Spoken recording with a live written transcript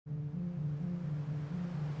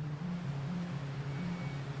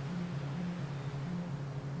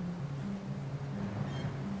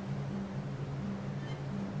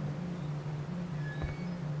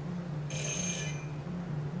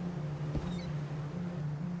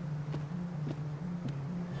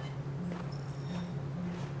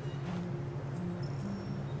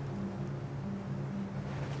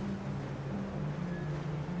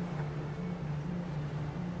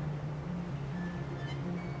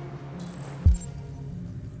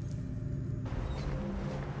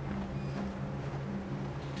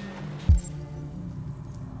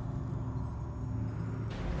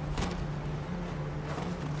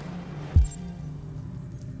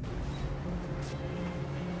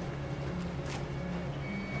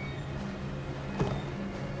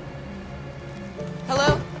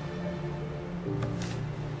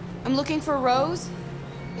I'm looking for Rose.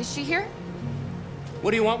 Is she here?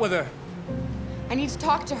 What do you want with her? I need to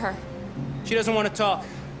talk to her. She doesn't want to talk.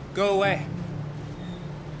 Go away.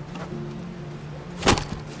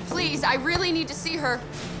 Please, I really need to see her.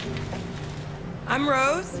 I'm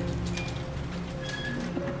Rose.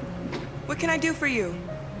 What can I do for you?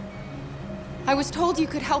 I was told you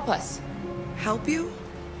could help us. Help you?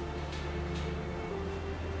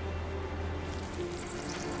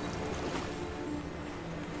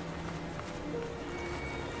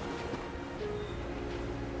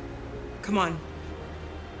 Come on.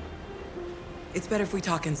 It's better if we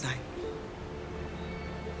talk inside.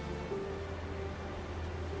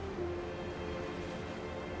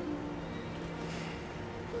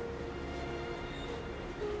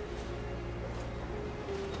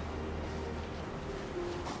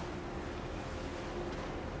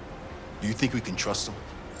 Do you think we can trust him?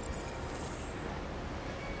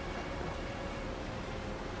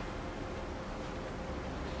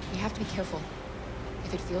 We have to be careful.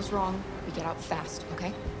 If it feels wrong, we get out fast,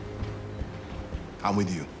 okay? I'm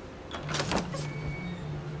with you.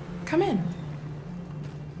 Come in.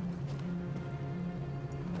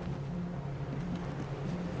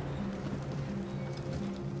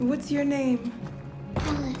 What's your name?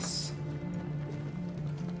 Alice.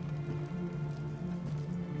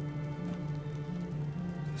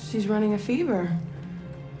 She's running a fever.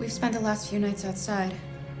 We've spent the last few nights outside.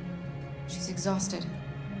 She's exhausted.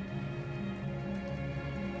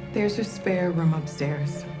 There's a spare room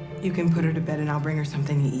upstairs. You can put her to bed and I'll bring her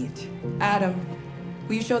something to eat. Adam,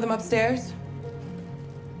 will you show them upstairs?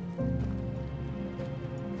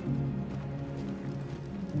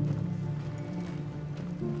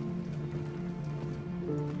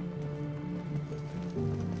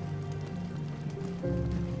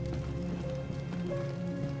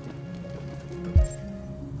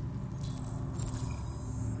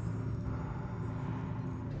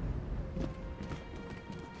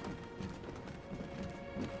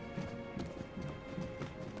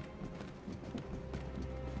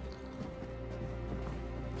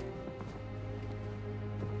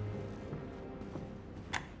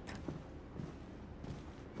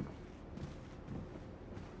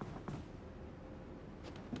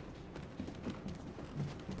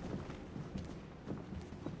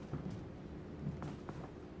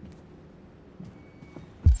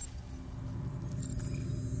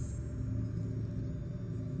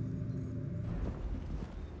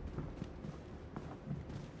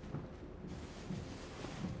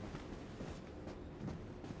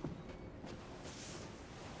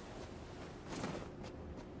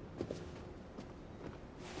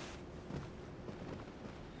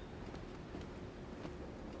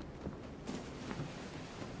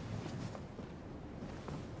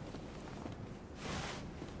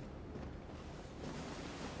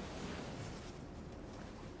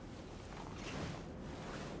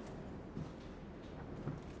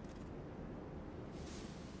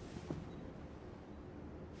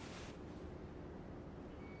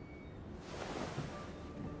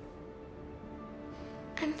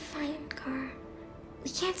 I'm fine, Gar.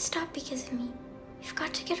 We can't stop because of me. We've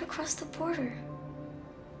got to get across the border.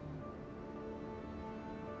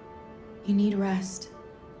 You need rest.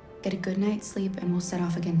 Get a good night's sleep and we'll set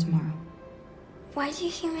off again tomorrow. Why do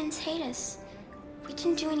humans hate us? We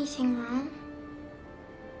didn't do anything wrong.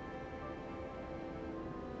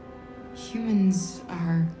 Humans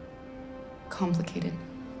are complicated.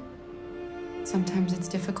 Sometimes it's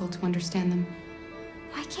difficult to understand them.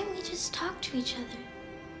 Why can't we just talk to each other?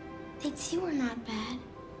 They'd see we're not bad.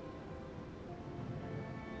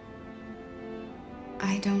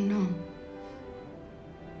 I don't know.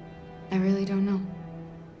 I really don't know.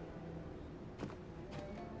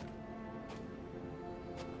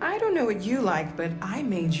 I don't know what you like, but I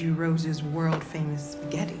made you Rose's world-famous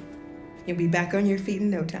spaghetti. You'll be back on your feet in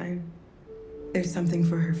no time. There's something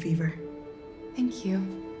for her fever. Thank you.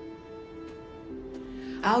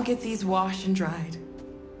 I'll get these washed and dried.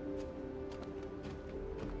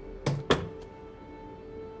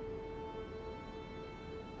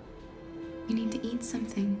 You need to eat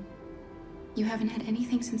something. You haven't had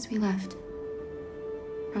anything since we left.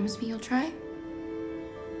 Promise me you'll try?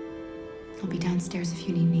 I'll be downstairs if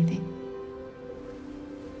you need anything.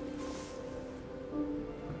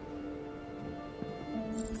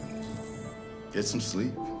 Get some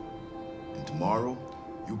sleep, and tomorrow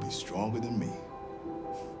you'll be stronger than me.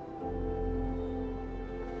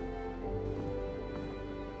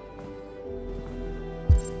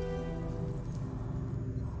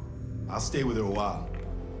 I'll stay with her a while.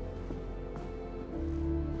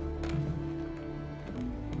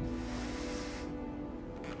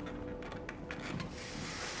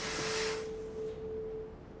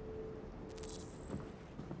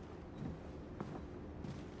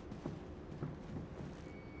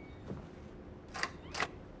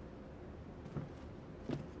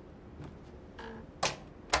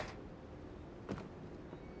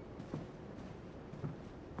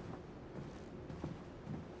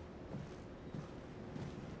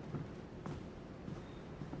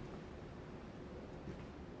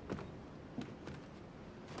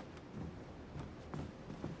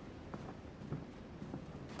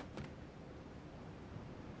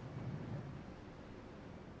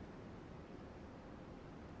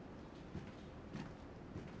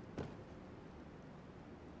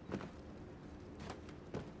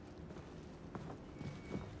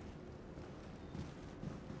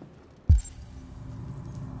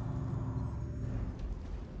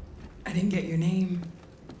 I didn't get your name.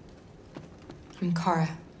 I'm Kara.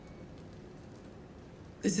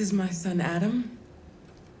 This is my son, Adam.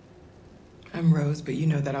 I'm Rose, but you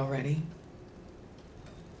know that already.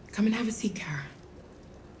 Come and have a seat, Kara.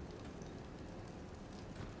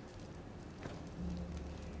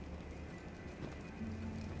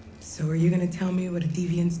 So are you gonna tell me what a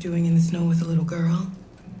deviant's doing in the snow with a little girl?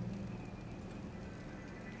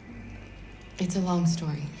 It's a long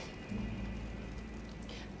story.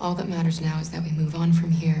 All that matters now is that we move on from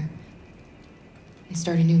here and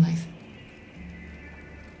start a new life.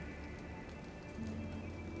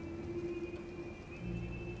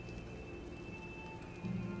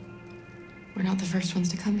 We're not the first ones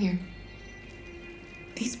to come here.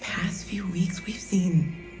 These past few weeks, we've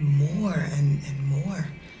seen more and more.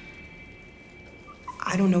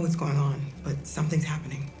 I don't know what's going on, but something's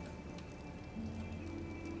happening.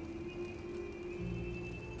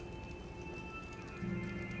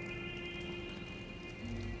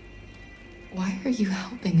 Why are you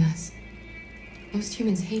helping us? Most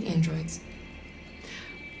humans hate androids.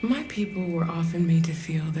 My people were often made to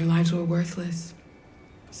feel their lives were worthless.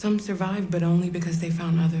 Some survived, but only because they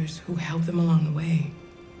found others who helped them along the way.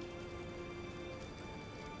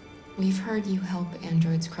 We've heard you help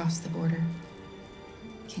androids cross the border.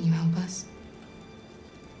 Can you help us?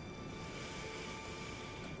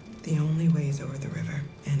 The only way is over the river,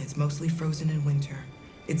 and it's mostly frozen in winter.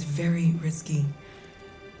 It's very risky.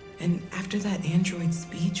 And after that android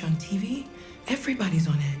speech on TV, everybody's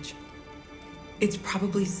on edge. It's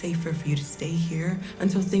probably safer for you to stay here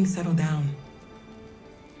until things settle down.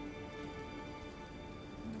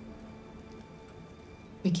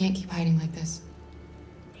 We can't keep hiding like this.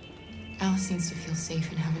 Alice needs to feel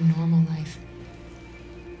safe and have a normal life.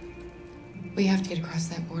 We have to get across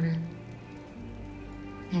that border.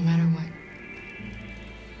 No matter what.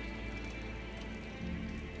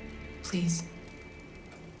 Please.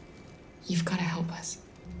 You've got to help us.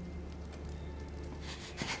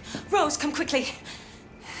 Rose, come quickly.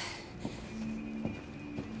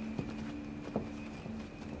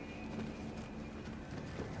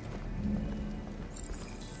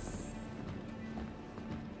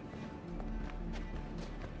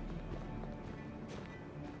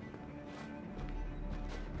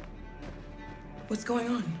 What's going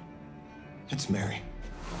on? It's Mary.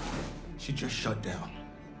 She just shut down.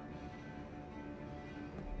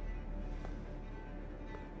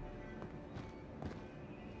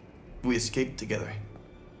 We escaped together.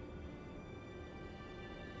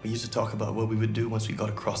 We used to talk about what we would do once we got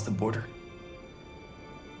across the border.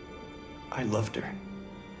 I loved her.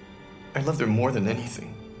 I loved her more than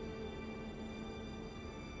anything.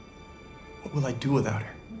 What will I do without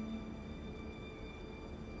her?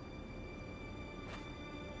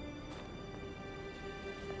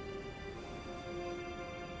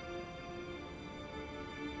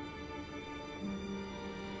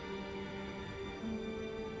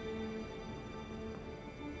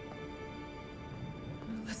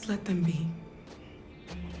 Let's let them be.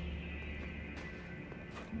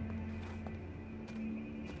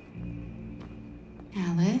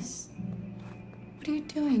 Alice? What are you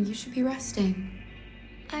doing? You should be resting.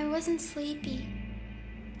 I wasn't sleepy.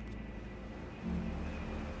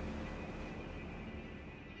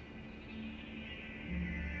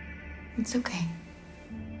 It's okay.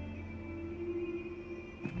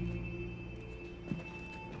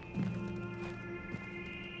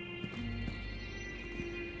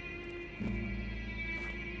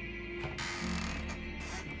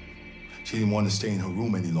 She didn't want to stay in her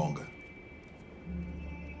room any longer.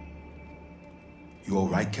 You all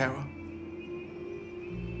right, Kara?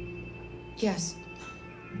 Yes.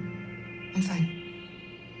 I'm fine.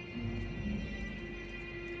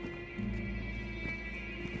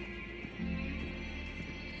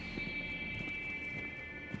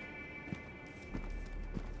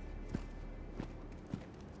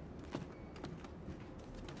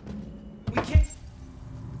 We can't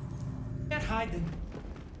hide them.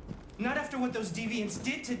 Not after what those deviants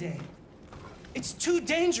did today. It's too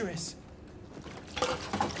dangerous.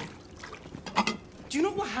 Do you know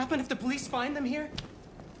what happened if the police find them here?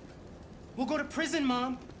 We'll go to prison,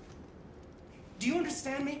 Mom. Do you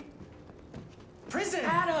understand me? Prison!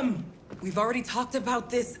 Adam! We've already talked about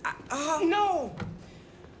this. No!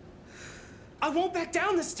 I won't back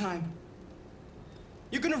down this time.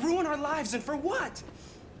 You're gonna ruin our lives, and for what?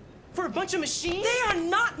 For a bunch of machines? They are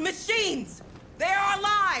not machines! They are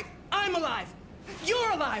alive! I'm alive!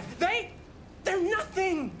 You're alive! They're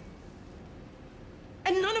nothing!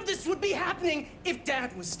 And none of this would be happening if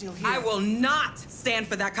Dad was still here. I will not stand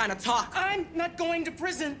for that kind of talk. I'm not going to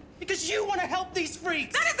prison because you want to help these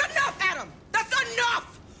freaks! That is enough, Adam! That's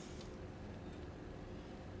enough!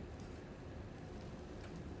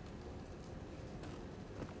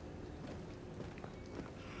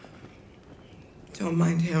 Don't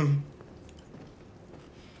mind him.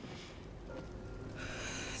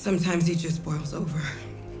 Sometimes he just boils over.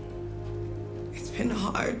 It's been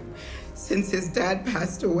hard since his dad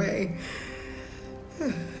passed away.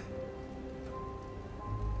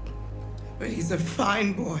 But he's a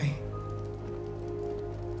fine boy.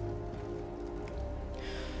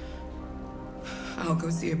 I'll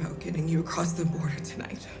go see about getting you across the border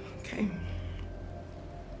tonight, okay?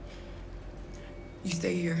 You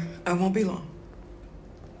stay here. I won't be long.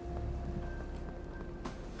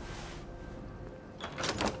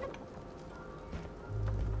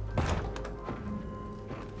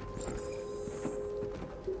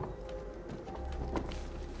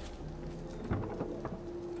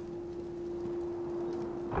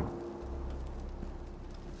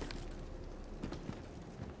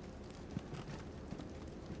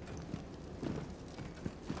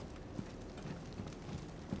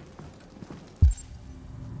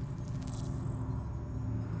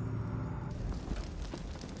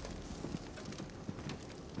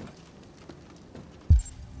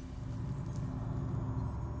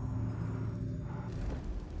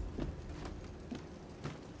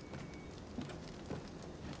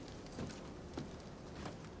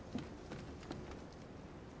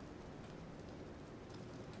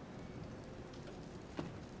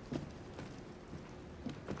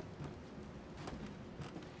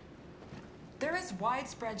 There is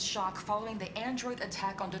widespread shock following the android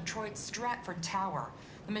attack on Detroit's Stratford Tower.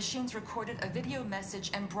 The machines recorded a video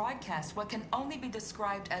message and broadcast what can only be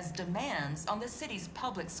described as demands on the city's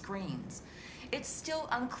public screens. It's still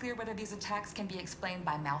unclear whether these attacks can be explained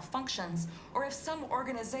by malfunctions or if some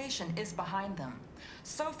organization is behind them.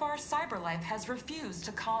 So far, CyberLife has refused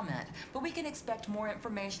to comment, but we can expect more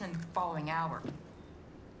information in the following hour.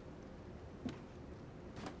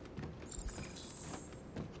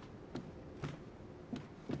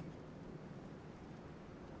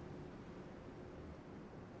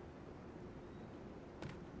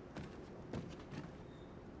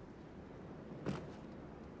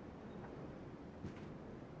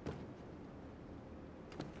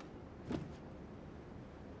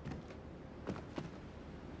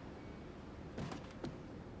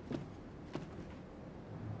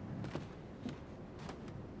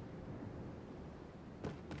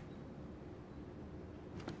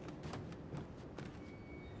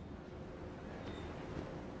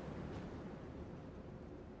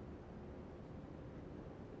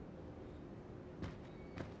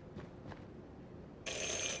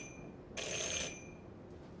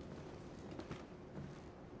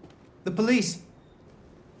 The police!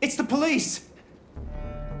 It's the police!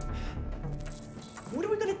 What are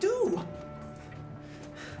we gonna do?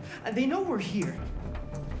 They know we're here.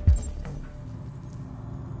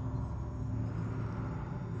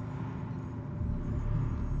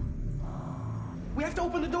 We have to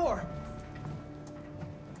open the door.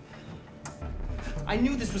 I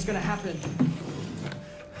knew this was gonna happen.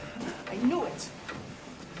 I knew it.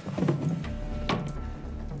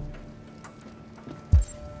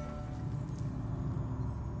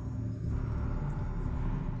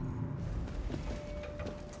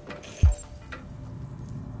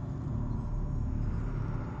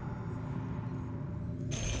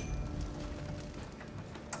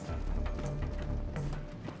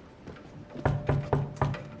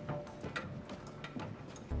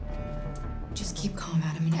 Just keep calm,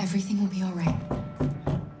 Adam, and everything will be all right.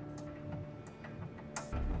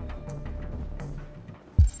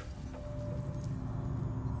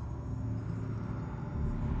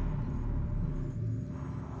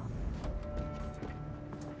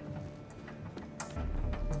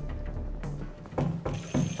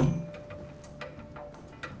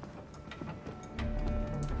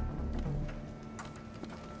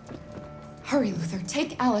 Hurry, Luther.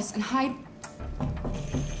 Take Alice and hide.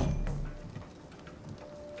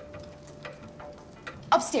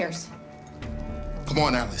 Upstairs. Come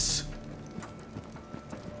on, Alice.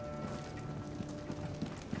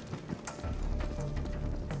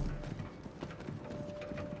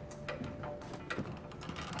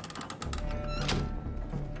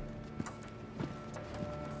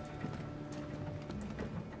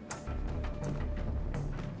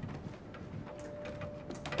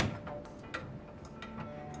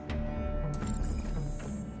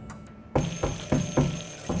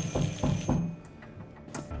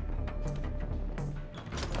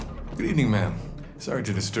 Good evening, ma'am. Sorry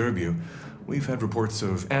to disturb you. We've had reports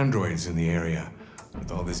of androids in the area.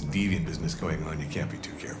 With all this deviant business going on, you can't be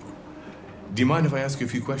too careful. Do you mind if I ask you a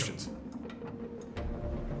few questions?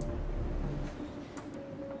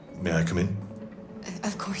 May I come in?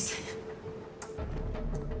 Of course.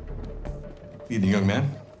 Evening, young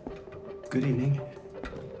man. Good evening.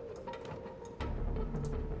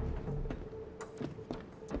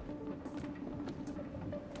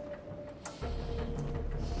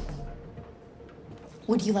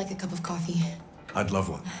 Would you like a cup of coffee? I'd love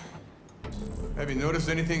one. Have you noticed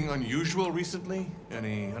anything unusual recently?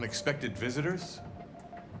 Any unexpected visitors?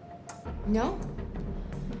 No.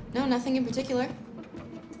 No, nothing in particular.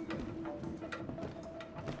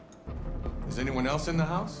 Is anyone else in the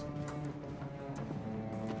house?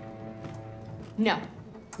 No.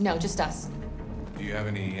 No, just us. Do you have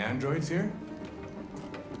any androids here?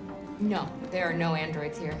 No, there are no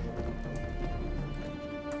androids here.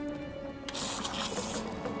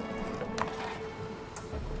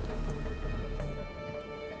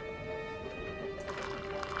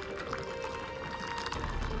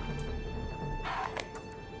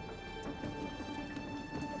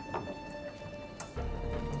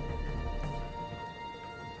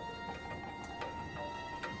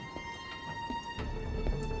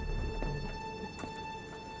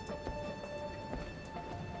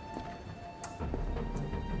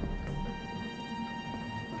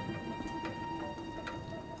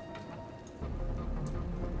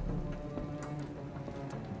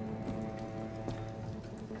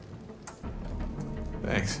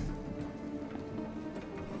 Thanks.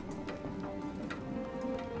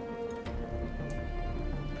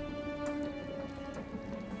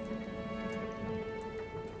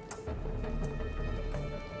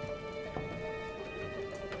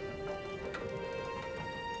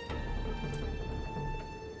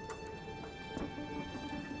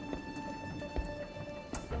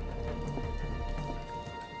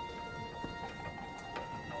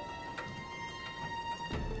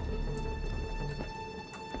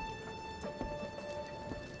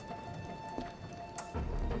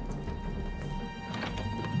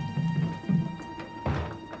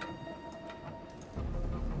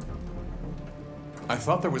 I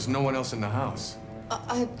thought there was no one else in the house.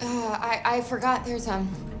 I forgot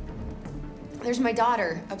there's my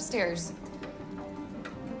daughter upstairs.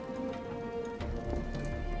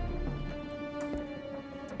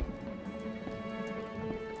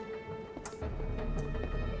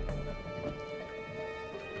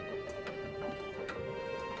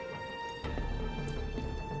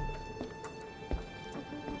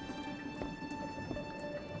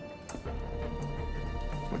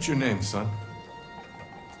 What's your name, son?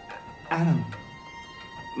 Adam.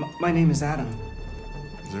 My name is Adam.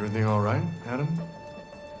 Is everything all right, Adam?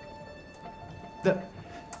 The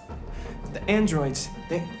androids,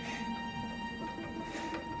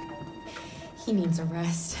 He needs a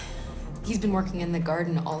rest. He's been working in the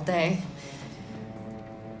garden all day.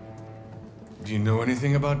 Do you know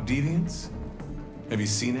anything about deviants? Have you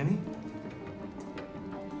seen any?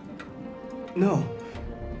 No.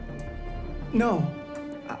 No.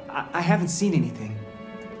 I haven't seen anything.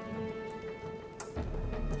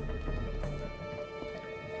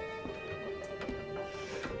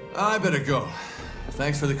 I better go.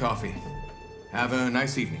 Thanks for the coffee. Have a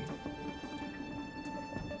nice evening.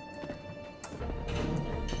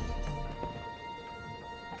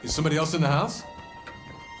 Is somebody else in the house?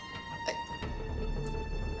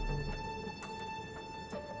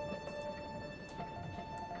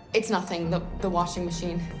 It's nothing, the washing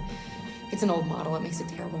machine. It's an old model, it makes a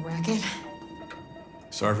terrible racket.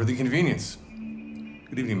 Sorry for the inconvenience.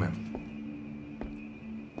 Good evening,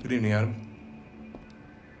 ma'am. Good evening, Adam.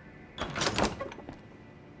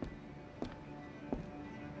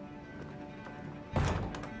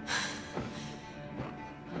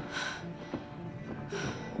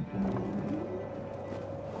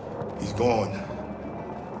 He's gone.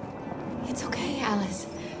 It's okay, Alice.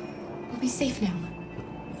 We'll be safe now.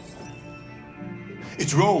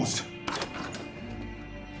 It's Rose.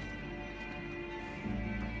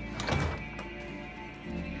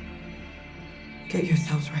 Get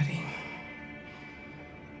yourselves ready.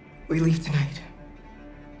 We leave tonight.